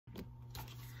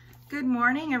Good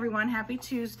morning, everyone. Happy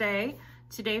Tuesday.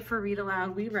 Today for Read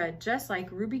Aloud, we read Just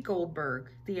Like Rube Goldberg,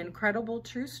 the incredible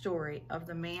true story of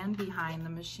the man behind the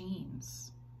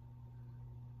machines.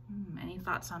 Any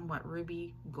thoughts on what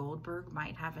Rube Goldberg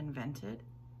might have invented?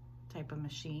 Type of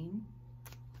machine?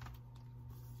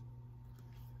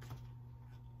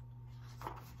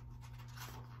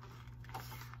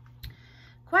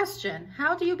 Question: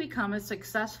 how do you become a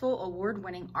successful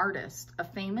award-winning artist, a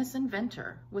famous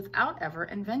inventor, without ever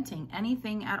inventing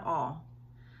anything at all?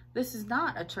 This is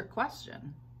not a trick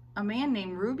question. A man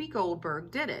named Rube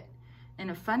Goldberg did it. In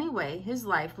a funny way, his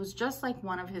life was just like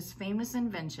one of his famous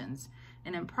inventions,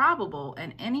 an improbable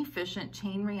and inefficient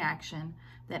chain reaction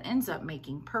that ends up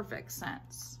making perfect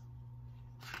sense.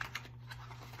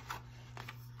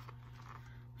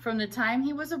 From the time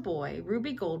he was a boy,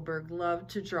 Rube Goldberg loved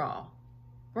to draw.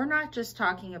 We're not just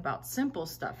talking about simple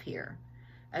stuff here.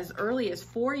 As early as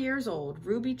 4 years old,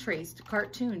 Rube traced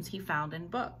cartoons he found in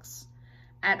books.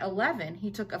 At 11,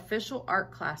 he took official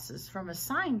art classes from a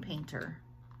sign painter.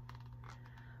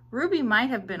 Rube might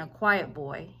have been a quiet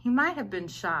boy. He might have been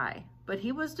shy, but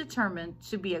he was determined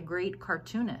to be a great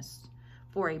cartoonist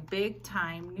for a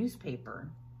big-time newspaper.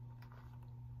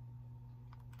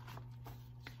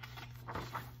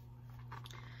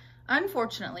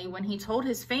 Unfortunately, when he told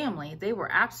his family, they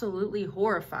were absolutely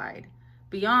horrified.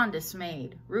 Beyond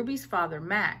dismayed, Rube's father,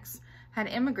 Max, had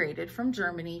immigrated from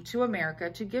Germany to America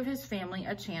to give his family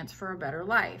a chance for a better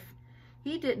life.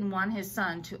 He didn't want his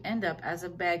son to end up as a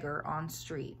beggar on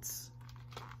streets.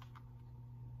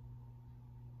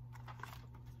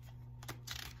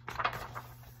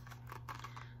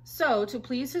 So, to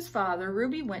please his father,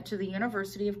 Rube went to the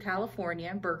University of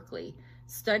California in Berkeley,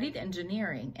 studied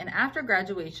engineering, and after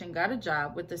graduation got a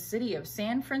job with the city of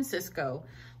San Francisco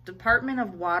Department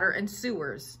of Water and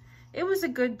Sewers. It was a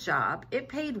good job. It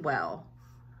paid well.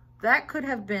 That could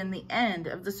have been the end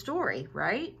of the story,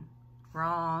 right?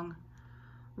 Wrong.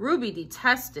 Rube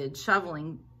detested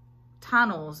shoveling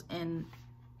tunnels in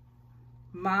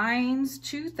mines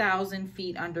 2,000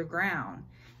 feet underground.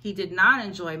 He did not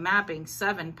enjoy mapping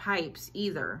 7 pipes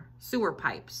either, sewer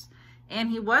pipes. And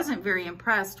he wasn't very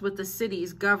impressed with the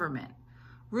city's government.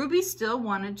 Rube still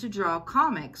wanted to draw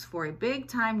comics for a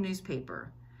big-time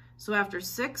newspaper. So after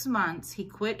 6 months, he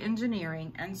quit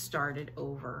engineering and started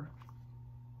over.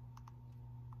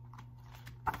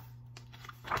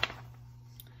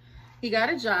 He got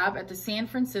a job at the San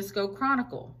Francisco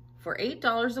Chronicle. For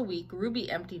 $8 a week, Rube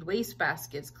emptied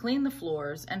wastebaskets, cleaned the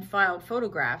floors, and filed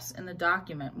photographs in the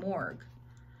document morgue.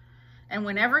 And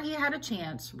whenever he had a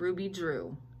chance, Rube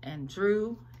drew. And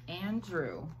drew and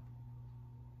drew.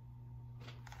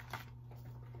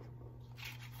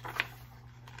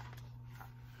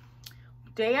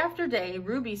 Day after day,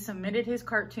 Rube submitted his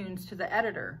cartoons to the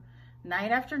editor.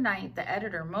 Night after night, the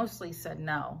editor mostly said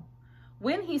no.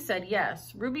 When he said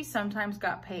yes, Rube sometimes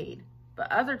got paid,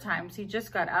 but other times he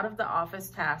just got out of the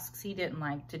office tasks he didn't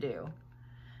like to do.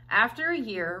 After a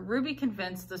year, Rube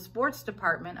convinced the sports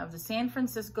department of the San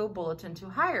Francisco Bulletin to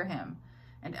hire him.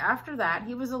 And after that,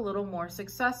 he was a little more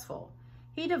successful.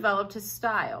 He developed his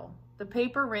style. The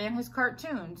paper ran his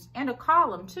cartoons, and a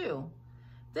column too.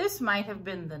 This might have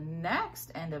been the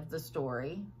next end of the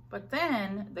story, but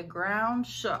then the ground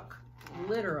shook,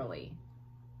 literally.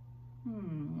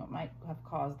 What might have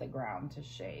caused the ground to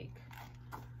shake?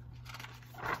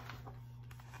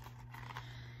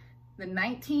 The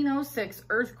 1906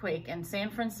 earthquake in San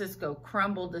Francisco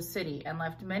crumbled the city and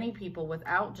left many people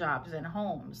without jobs and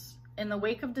homes. In the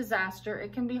wake of disaster,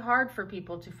 it can be hard for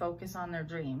people to focus on their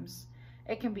dreams.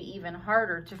 It can be even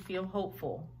harder to feel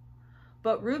hopeful.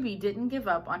 But Rube didn't give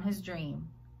up on his dream.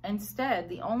 Instead,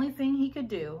 the only thing he could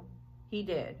do, he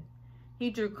did. He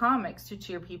drew comics to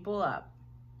cheer people up.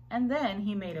 And then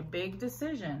he made a big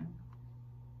decision.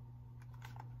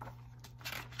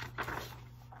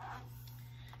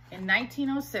 In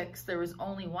 1906, there was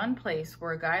only one place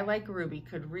where a guy like Rube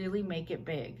could really make it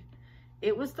big.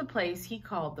 It was the place he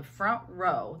called the front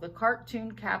row, the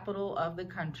cartoon capital of the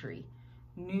country,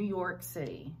 New York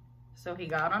City. So he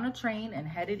got on a train and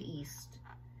headed east.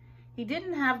 He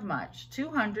didn't have much,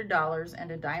 $200 and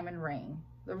a diamond ring.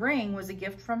 The ring was a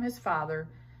gift from his father,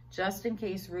 just in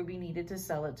case Rube needed to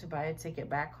sell it to buy a ticket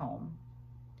back home.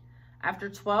 After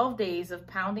 12 days of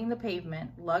pounding the pavement,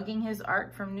 lugging his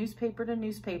art from newspaper to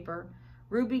newspaper,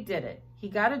 Rube did it. He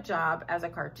got a job as a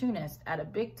cartoonist at a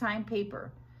big-time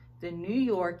paper, the New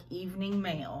York Evening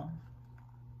Mail.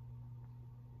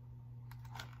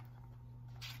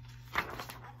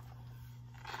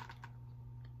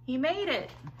 He made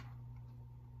it.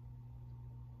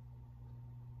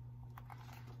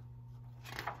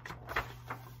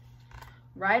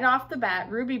 Right off the bat,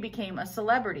 Rube became a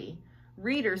celebrity.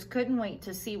 Readers couldn't wait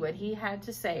to see what he had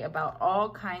to say about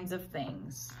all kinds of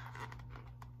things.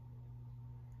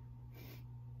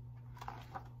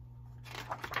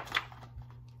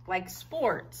 Like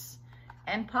sports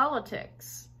and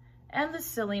politics and the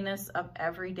silliness of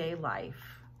everyday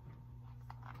life.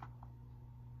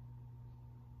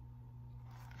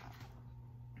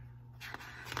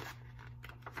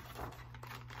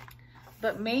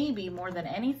 But maybe more than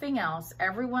anything else,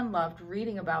 everyone loved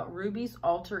reading about Rube's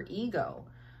alter ego,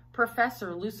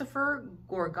 Professor Lucifer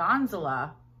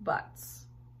Gorgonzola Butts.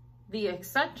 This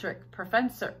eccentric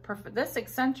professor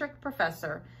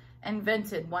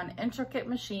invented one intricate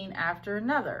machine after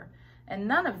another, and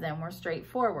none of them were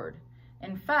straightforward.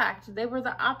 In fact, they were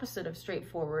the opposite of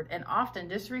straightforward and often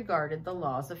disregarded the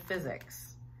laws of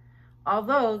physics.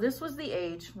 Although this was the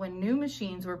age when new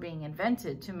machines were being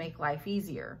invented to make life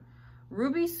easier,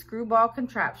 Rube's screwball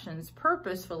contraptions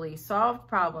purposefully solved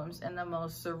problems in the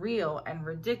most surreal and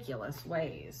ridiculous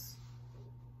ways.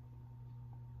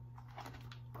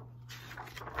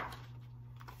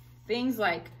 Things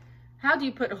like, how do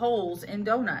you put holes in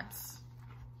donuts?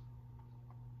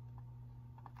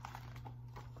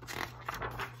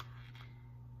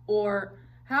 Or,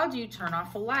 how do you turn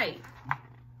off a light?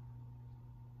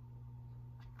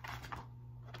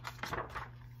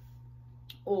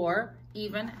 Or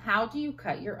even, how do you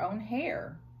cut your own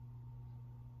hair?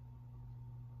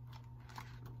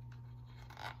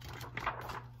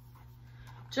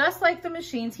 Just like the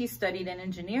machines he studied in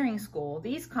engineering school,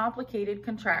 these complicated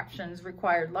contraptions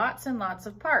required lots and lots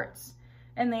of parts,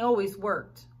 and they always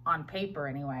worked, on paper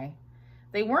anyway.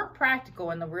 They weren't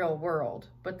practical in the real world,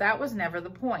 but that was never the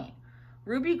point.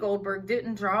 Rube Goldberg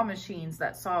didn't draw machines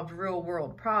that solved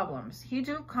real-world problems. He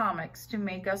drew comics to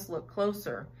make us look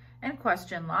closer and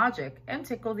question logic and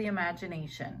tickle the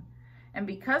imagination. And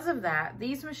because of that,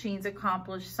 these machines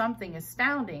accomplished something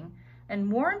astounding and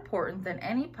more important than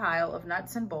any pile of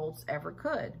nuts and bolts ever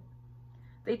could.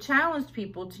 They challenged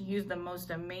people to use the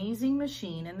most amazing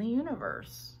machine in the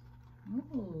universe.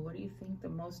 Ooh, what do you think the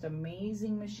most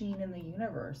amazing machine in the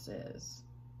universe is?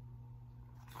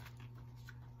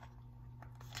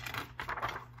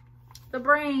 The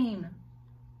brain.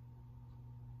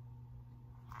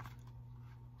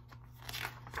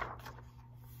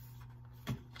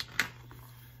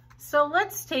 So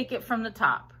let's take it from the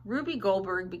top. Rube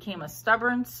Goldberg became a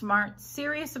stubborn, smart,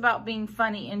 serious about being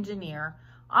funny engineer,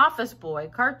 office boy,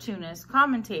 cartoonist,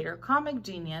 commentator, comic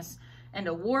genius, and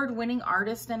award-winning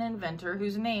artist and inventor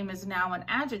whose name is now an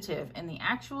adjective in the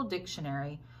actual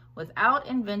dictionary without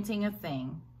inventing a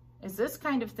thing. Is this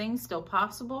kind of thing still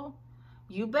possible?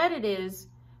 You bet it is.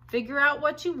 Figure out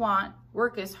what you want,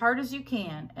 work as hard as you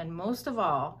can, and most of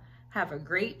all, have a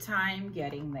great time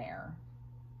getting there.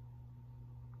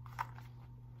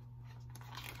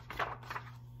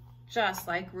 Just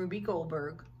like Rube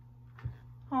Goldberg.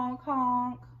 Honk,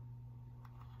 honk.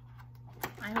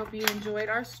 I hope you enjoyed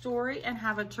our story and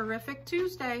have a terrific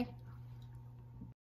Tuesday.